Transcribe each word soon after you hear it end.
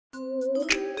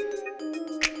What's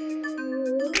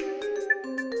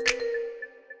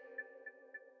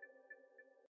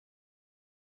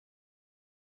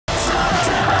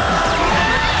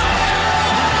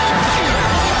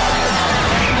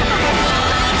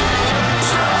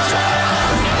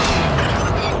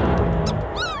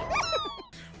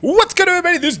good,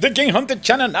 everybody? This is the TheGameHuntah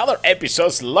channel, another episode,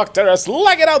 Slugterra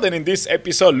Slug it out. And in this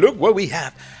episode, look what we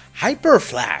have.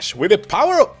 Hyperflash with the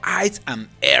power of ice and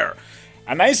air.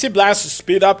 An icy blast to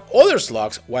speed up other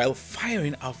slugs while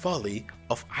firing a volley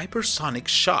of hypersonic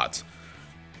shots.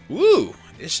 Ooh,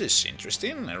 this is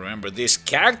interesting. I remember these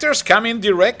characters coming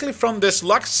directly from the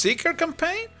Slug Seeker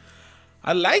campaign.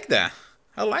 I like that.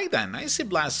 I like that. An icy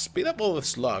blast to speed up all the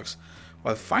slugs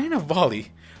while firing a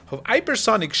volley of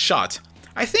hypersonic shots.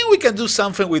 I think we can do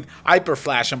something with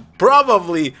Hyperflash and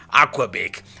probably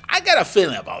Aquabeak. I got a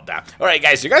feeling about that. Alright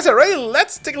guys, you guys are ready?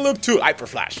 Let's take a look to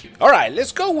Hyperflash. Alright,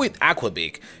 let's go with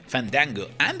Aquabeak, Fandango,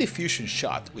 and the fusion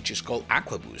shot, which is called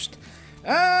Aqua Boost.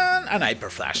 And an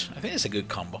Hyperflash. I think it's a good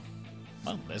combo.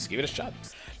 Well, let's give it a shot.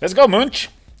 Let's go, Munch.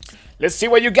 Let's see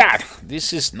what you got.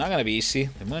 This is not gonna be easy.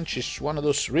 The Munch is one of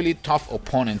those really tough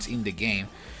opponents in the game.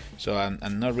 So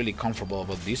I'm not really comfortable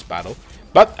about this battle.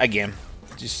 But again,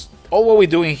 just all what we're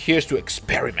doing here is to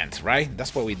experiment, right?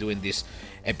 That's what we do in these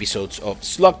episodes of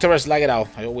Slugterra Slug it out.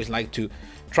 I always like to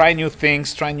try new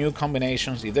things, try new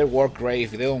combinations. If they work, great.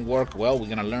 If they don't work, well, we're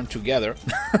gonna learn together.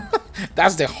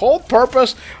 That's the whole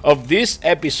purpose of these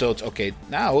episodes. Okay,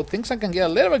 now things can get a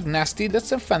little bit nasty.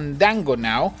 That's a Fandango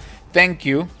now. Thank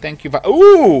you. Thank you.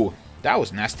 Ooh, that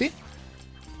was nasty.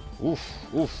 Oof,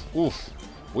 oof, oof.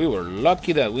 We were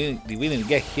lucky that we didn't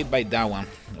get hit by that one.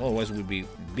 Otherwise, we'd be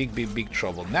big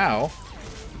trouble. Now,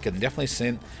 we can definitely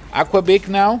send Aquabeak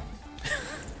now.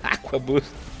 Aqua Boost.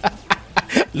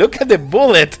 Look at the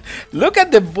bullet. Look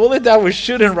at the bullet that we're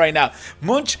shooting right now.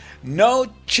 Munch, no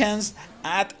chance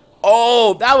at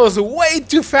all. That was way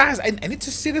too fast. I need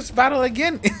to see this battle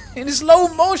again in slow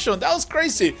motion. That was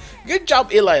crazy. Good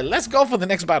job, Eli. Let's go for the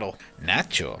next battle.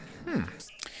 Nacho.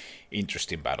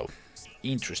 Interesting battle.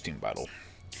 Interesting battle.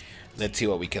 Let's see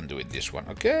what we can do with this one.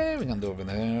 Okay, we can do over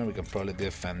there. We can probably do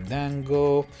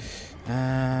Fandango.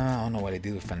 I don't know what I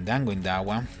did with Fandango in that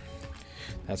one.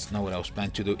 That's not what I was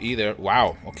planning to do either.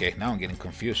 Wow. Okay, now I'm getting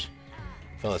confused.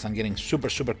 Fellas, I'm getting super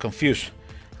confused.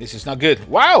 This is not good.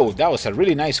 Wow, that was a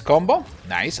really nice combo.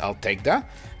 Nice, I'll take that.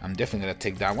 I'm definitely going to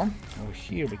take that one. Over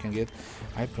here, we can get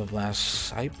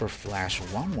Hyperflash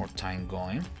one more time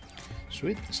going.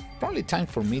 Sweet. It's probably time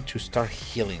for me to start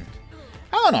healing.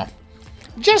 I don't know.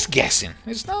 Just guessing.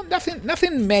 It's not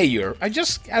nothing major. I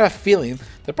just had a feeling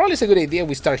that probably it's a good idea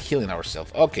we start healing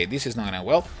ourselves. Okay, this is not gonna end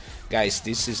well. Guys,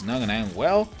 this is not gonna end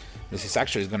well. This is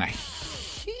actually gonna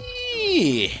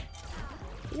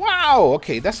wow,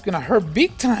 okay, that's gonna hurt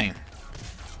big time.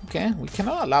 Okay, we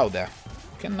cannot allow that.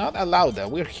 Cannot allow that.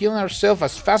 We're healing ourselves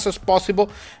as fast as possible.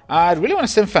 I really want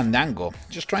to send Fandango.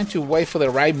 Just trying to wait for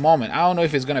the right moment. I don't know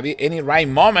if it's going to be any right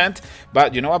moment,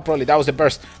 but you know what? Probably that was the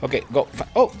burst. Okay, go.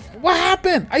 Oh, what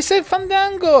happened? I said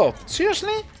Fandango.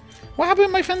 Seriously? What happened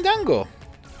to my Fandango?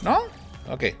 No?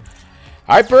 Okay.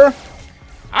 Hyper.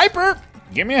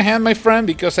 Give me a hand, my friend,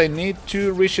 because I need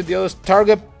to reach the other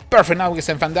target. Perfect. Now we can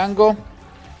send Fandango.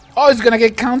 Oh, it's going to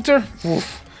get counter.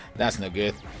 Oof, that's not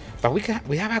good. But we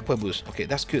have Aqua Boost. Okay,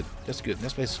 that's good. That's good.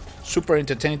 That's why it's super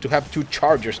entertaining to have two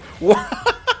chargers. Look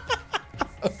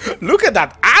at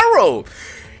that arrow!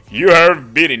 You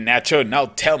have beaten Nacho. Now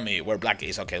tell me where Black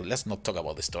is. Okay, let's not talk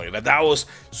about the story. But that was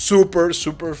super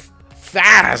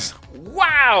fast.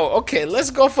 Wow. Okay,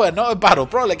 let's go for another battle.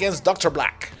 Probably against Dr.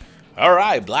 Black.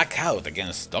 Alright, Blackout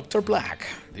against Dr. Black.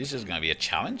 This is gonna be a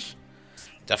challenge.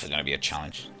 Definitely gonna be a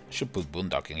challenge. I should put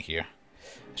Boondock in here.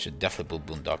 I should definitely put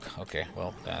Boondock. Okay,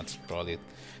 well, that's probably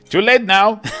too late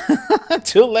now.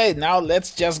 Too late now.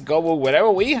 Let's just go with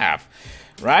whatever we have,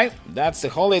 right? That's the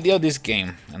whole idea of this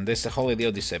game, and that's the whole idea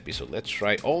of this episode. Let's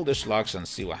try all the slugs and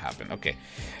see what happens. Okay,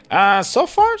 so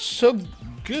far so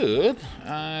good.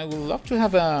 I would love to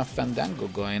have a Fandango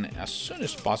going as soon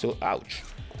as possible. Ouch,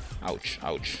 ouch,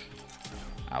 ouch,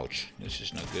 ouch. This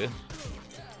is not good.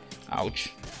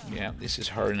 Ouch. Yeah, this is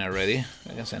hurting already.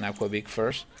 I can send Aquabeak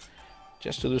first,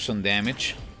 just to do some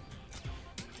damage.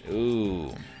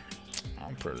 Ooh,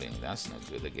 Amperling, that's not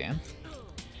good again.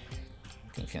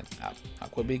 Can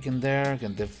Aquabeak in there,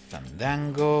 can do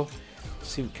Fandango.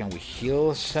 See, can we heal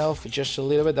ourselves just a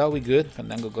little bit? That'll be good.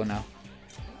 Fandango, go now.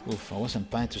 Oof, I wasn't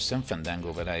planning to send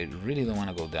Fandango, but I really don't want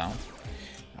to go down.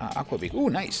 Aquabeak, ooh,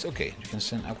 nice. Okay, you can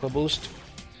send Aqua Boost.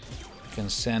 You can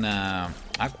send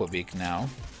Aquabeak now.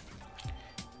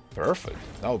 Perfect.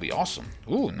 That would be awesome.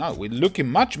 Ooh, now we're looking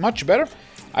much better.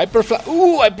 Hyperflash.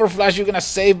 Ooh, Hyperflash, you're gonna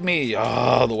save me. Oh,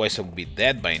 otherwise I would be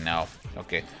dead by now.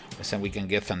 Okay, let's see if we can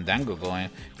get Fandango going.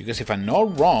 Because if I'm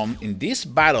not wrong, in this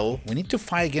battle, we need to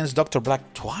fight against Dr.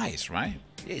 Black twice, right?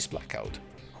 Yeah, it's Blackout.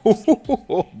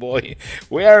 Oh boy,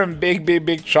 we are in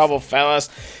big trouble, fellas.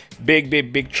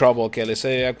 Big trouble. Okay, let's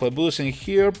say Aqua Boost in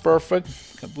here. Perfect.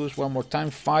 Aqua Boost one more time.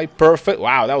 5. Perfect.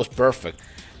 Wow, that was perfect.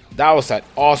 That was an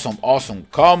awesome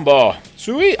combo.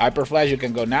 Sweet. Hyperflash, you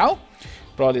can go now.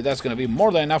 Probably that's going to be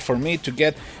more than enough for me to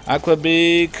get Aqua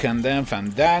Big and then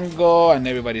Fandango. And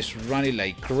everybody's running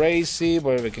like crazy.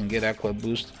 Where we can get Aqua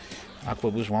Boost.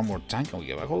 Aqua Boost one more time. Can we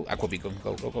get Aqua Big? Go.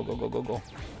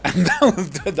 And that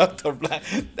was the Dr. Black.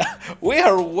 We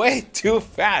are way too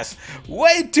fast.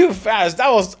 Way too fast. That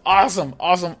was awesome.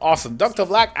 Dr.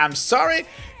 Black, I'm sorry.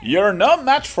 You're no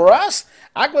match for us.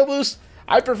 Aqua Boost,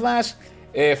 Hyperflash,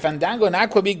 Fandango, and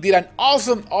Aqua Big did an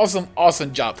awesome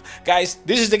job. Guys,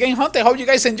 this is the Game Hunt. I hope you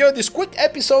guys enjoyed this quick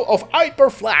episode of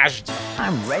Hyperflash.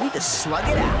 I'm ready to slug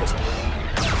it out.